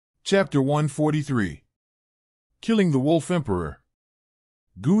Chapter 143. Killing the Wolf Emperor.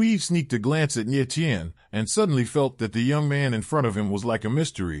 Gu Yi sneaked a glance at Nie Tian, and suddenly felt that the young man in front of him was like a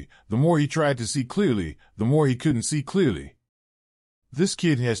mystery. The more he tried to see clearly, the more he couldn't see clearly. This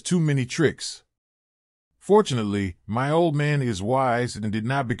kid has too many tricks. Fortunately, my old man is wise and did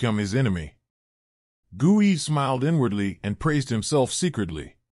not become his enemy. Gu Yi smiled inwardly and praised himself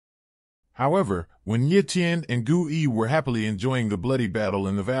secretly. However, when Nie Tian and Gu Yi were happily enjoying the bloody battle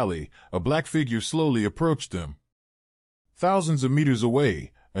in the valley, a black figure slowly approached them. Thousands of meters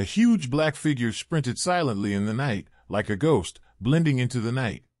away, a huge black figure sprinted silently in the night, like a ghost, blending into the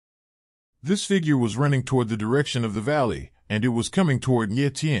night. This figure was running toward the direction of the valley, and it was coming toward Nie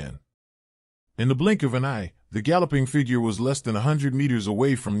Tian. In the blink of an eye, the galloping figure was less than 100 meters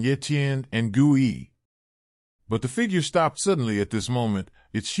away from Nie Tian and Gu Yi. But the figure stopped suddenly at this moment.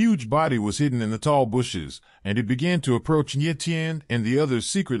 Its huge body was hidden in the tall bushes, and it began to approach Nie Tian and the others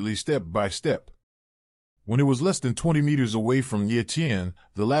secretly step by step. When it was less than 20 meters away from Nie Tian,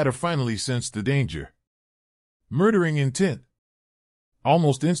 the latter finally sensed the danger. Murdering intent.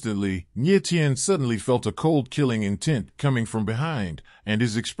 Almost instantly, Nie Tian suddenly felt a cold killing intent coming from behind, and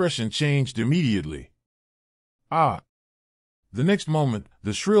his expression changed immediately. Ah! The next moment,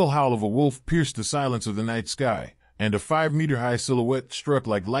 the shrill howl of a wolf pierced the silence of the night sky, and a 5-meter-high silhouette struck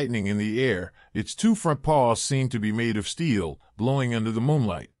like lightning in the air. Its two front paws seemed to be made of steel, glowing under the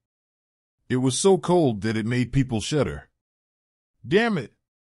moonlight. It was so cold that it made people shudder. Damn it!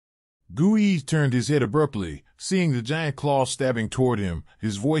 Gu Yi turned his head abruptly, seeing the giant claw stabbing toward him.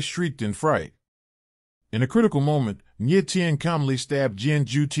 His voice shrieked in fright. In a critical moment, Nie Tian calmly stabbed Jian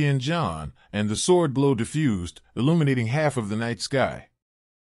Zhu Tianjian, and the sword blow diffused, illuminating half of the night sky.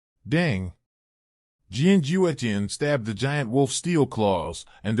 Dang! Jian Zhuetian stabbed the giant wolf's steel claws,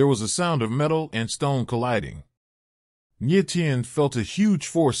 and there was a sound of metal and stone colliding. Nie Tian felt a huge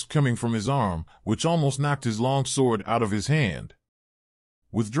force coming from his arm, which almost knocked his long sword out of his hand.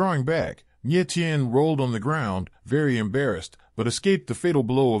 Withdrawing back, Nie Tian rolled on the ground, very embarrassed, but escaped the fatal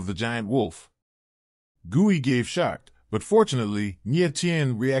blow of the giant wolf. Gu Yi gave shocked, but fortunately, Nie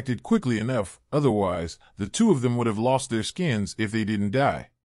Tian reacted quickly enough. Otherwise, the two of them would have lost their skins if they didn't die.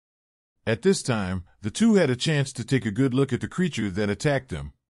 At this time, the two had a chance to take a good look at the creature that attacked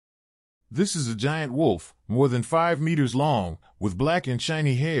them. This is a giant wolf, more than 5 meters long, with black and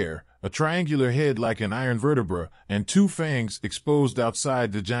shiny hair, a triangular head like an iron vertebra, and 2 fangs exposed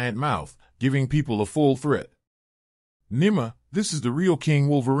outside the giant mouth, giving people a full threat. Nima, this is the real King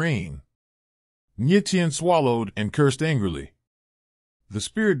Wolverine. Nie Tian swallowed and cursed angrily. The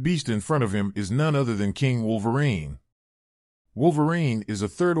spirit beast in front of him is none other than King Wolverine. Wolverine is a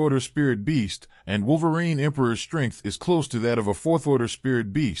 3rd-order spirit beast, and Wolverine Emperor's strength is close to that of a 4th-order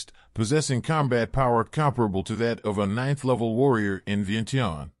spirit beast, possessing combat power comparable to that of a 9th-level warrior in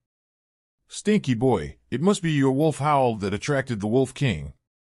Vientiane. Stinky boy, it must be your wolf howl that attracted the Wolf King.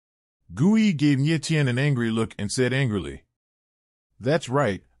 Gu Yi gave Nie Tian an angry look and said angrily. That's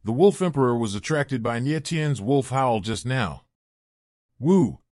right, the Wolf Emperor was attracted by Nie Tian's wolf howl just now.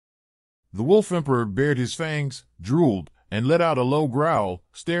 Woo! The Wolf Emperor bared his fangs, drooled, and let out a low growl,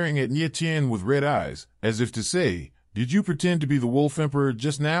 staring at Nie Tian with red eyes, as if to say, did you pretend to be the Wolf Emperor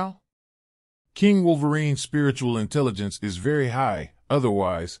just now? King Wolverine's spiritual intelligence is very high,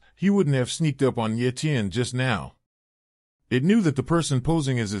 otherwise, he wouldn't have sneaked up on Nie Tian just now. It knew that the person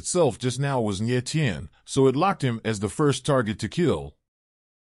posing as itself just now was Nie Tian, so it locked him as the first target to kill.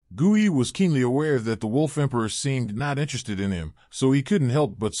 Gu Yi was keenly aware that the Wolf Emperor seemed not interested in him, so he couldn't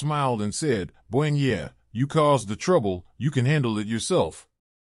help but smiled and said, Boing yeah, you caused the trouble, you can handle it yourself.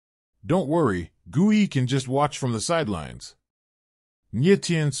 Don't worry, Gu Yi can just watch from the sidelines. Nie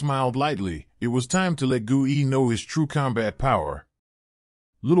Tian smiled lightly. It was time to let Gu Yi know his true combat power.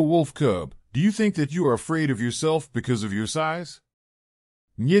 Little wolf cub, do you think that you are afraid of yourself because of your size?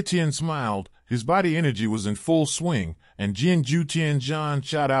 Nie Tian smiled. His body energy was in full swing, and Jian Zhu Tianjian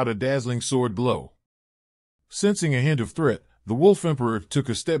shot out a dazzling sword blow. Sensing a hint of threat, the Wolf Emperor took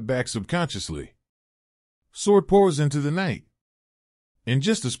a step back subconsciously. Sword pours into the night. In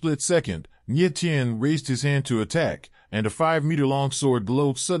just a split second, Nie Tian raised his hand to attack, and a 5-meter-long sword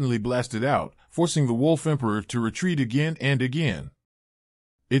blow suddenly blasted out, forcing the Wolf Emperor to retreat again and again.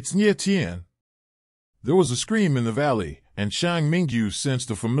 It's Nie Tian! There was a scream in the valley, and Shang Mingyu sensed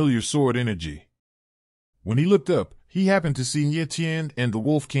a familiar sword energy. When he looked up, he happened to see Nie Tian and the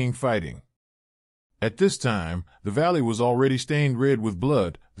Wolf King fighting. At this time, the valley was already stained red with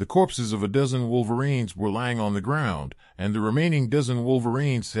blood. The corpses of a dozen Wolverines were lying on the ground, and the remaining dozen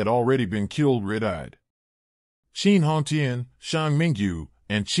Wolverines had already been killed red-eyed. Qin Hongtian, Shang Mingyu,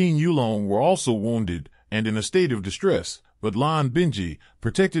 and Qin Yulong were also wounded, and in a state of distress, but Lan Binji,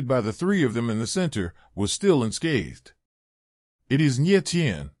 protected by the three of them in the center, was still unscathed. "It is Nie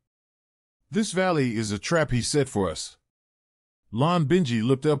Tien. This valley is a trap he set for us." Lan Binji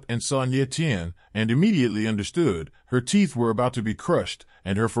looked up and saw Nie Tien, and immediately understood. Her teeth were about to be crushed,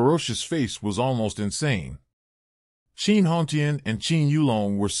 and her ferocious face was almost insane. Qin Hongtian and Qin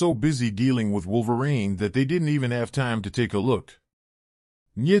Yulong were so busy dealing with Wolverine that they didn't even have time to take a look.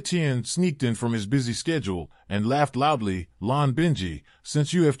 Nie Tien sneaked in from his busy schedule and laughed loudly. "Lan Binji,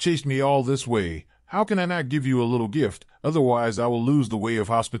 since you have chased me all this way, how can I not give you a little gift? Otherwise I will lose the way of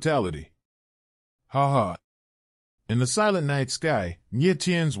hospitality." "Ha ha." In the silent night sky, Nie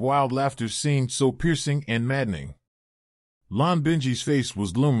Tien's wild laughter seemed so piercing and maddening. Lan Binji's face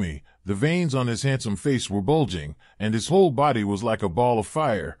was gloomy, the veins on his handsome face were bulging, and his whole body was like a ball of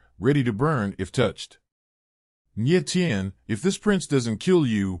fire, ready to burn if touched. "Nie Tien, if this prince doesn't kill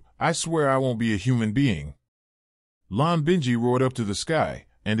you, I swear I won't be a human being." Lan Binji roared up to the sky,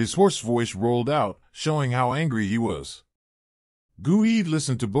 and his hoarse voice rolled out, showing how angry he was. Gu Yi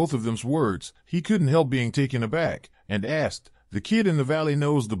listened to both of them's words. He couldn't help being taken aback, and asked, "The kid in the valley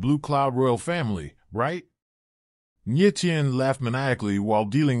knows the Blue Cloud royal family, right?" Nie Tien laughed maniacally while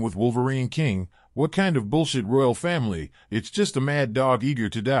dealing with Wolverine King. "What kind of bullshit royal family? It's just a mad dog eager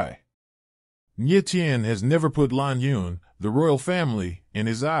to die." Nie Tien has never put Lan Yun, the royal family, in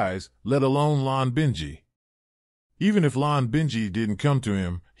his eyes, let alone Lan Binji. Even if Lan Binji didn't come to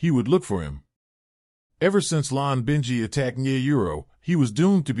him, he would look for him. Ever since Lan Binji attacked Nie Yuro, he was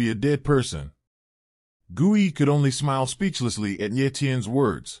doomed to be a dead person. Gu Yi could only smile speechlessly at Nie Tien's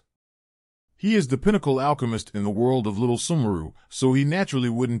words. He is the pinnacle alchemist in the world of Little Sumeru, so he naturally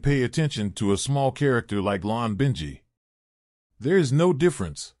wouldn't pay attention to a small character like Lan Binji. There is no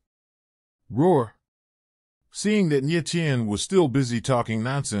difference. Roar! Seeing that Nie Tien was still busy talking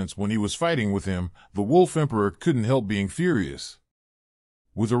nonsense when he was fighting with him, the Wolf Emperor couldn't help being furious.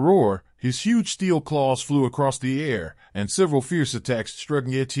 With a roar, his huge steel claws flew across the air, and several fierce attacks struck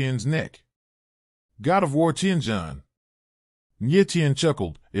Nie Tien's neck. "God of War Tianzhan!" Nie Tien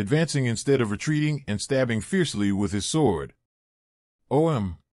chuckled, advancing instead of retreating and stabbing fiercely with his sword.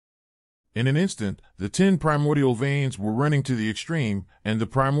 OM! In an instant, the 10 primordial veins were running to the extreme, and the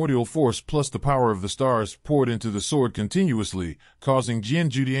primordial force plus the power of the stars poured into the sword continuously, causing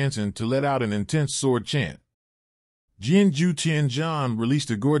Jianzhu Tianzhen to let out an intense sword chant. Jianzhu Tianzhan released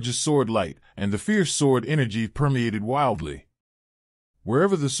a gorgeous sword light, and the fierce sword energy permeated wildly.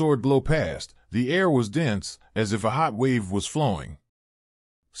 Wherever the sword glow passed, the air was dense, as if a hot wave was flowing.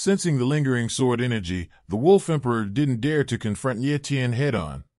 Sensing the lingering sword energy, the Wolf Emperor didn't dare to confront Nie Tien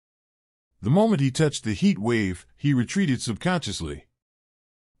head-on. The moment he touched the heat wave, he retreated subconsciously.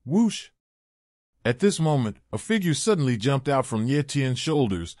 Whoosh! At this moment, a figure suddenly jumped out from Nie Tien's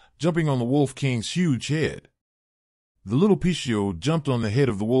shoulders, jumping on the Wolf King's huge head. The little Pixiu jumped on the head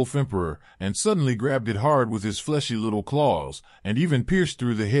of the Wolf Emperor and suddenly grabbed it hard with his fleshy little claws, and even pierced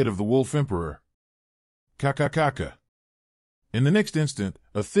through the head of the Wolf Emperor. Kakakaka. In the next instant,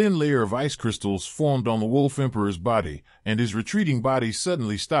 a thin layer of ice crystals formed on the Wolf Emperor's body, and his retreating body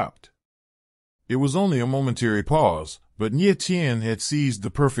suddenly stopped. It was only a momentary pause, but Nie Tien had seized the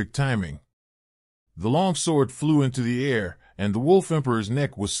perfect timing. The long sword flew into the air, and the Wolf Emperor's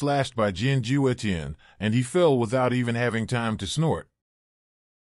neck was slashed by Jianzhu Etienne, and he fell without even having time to snort.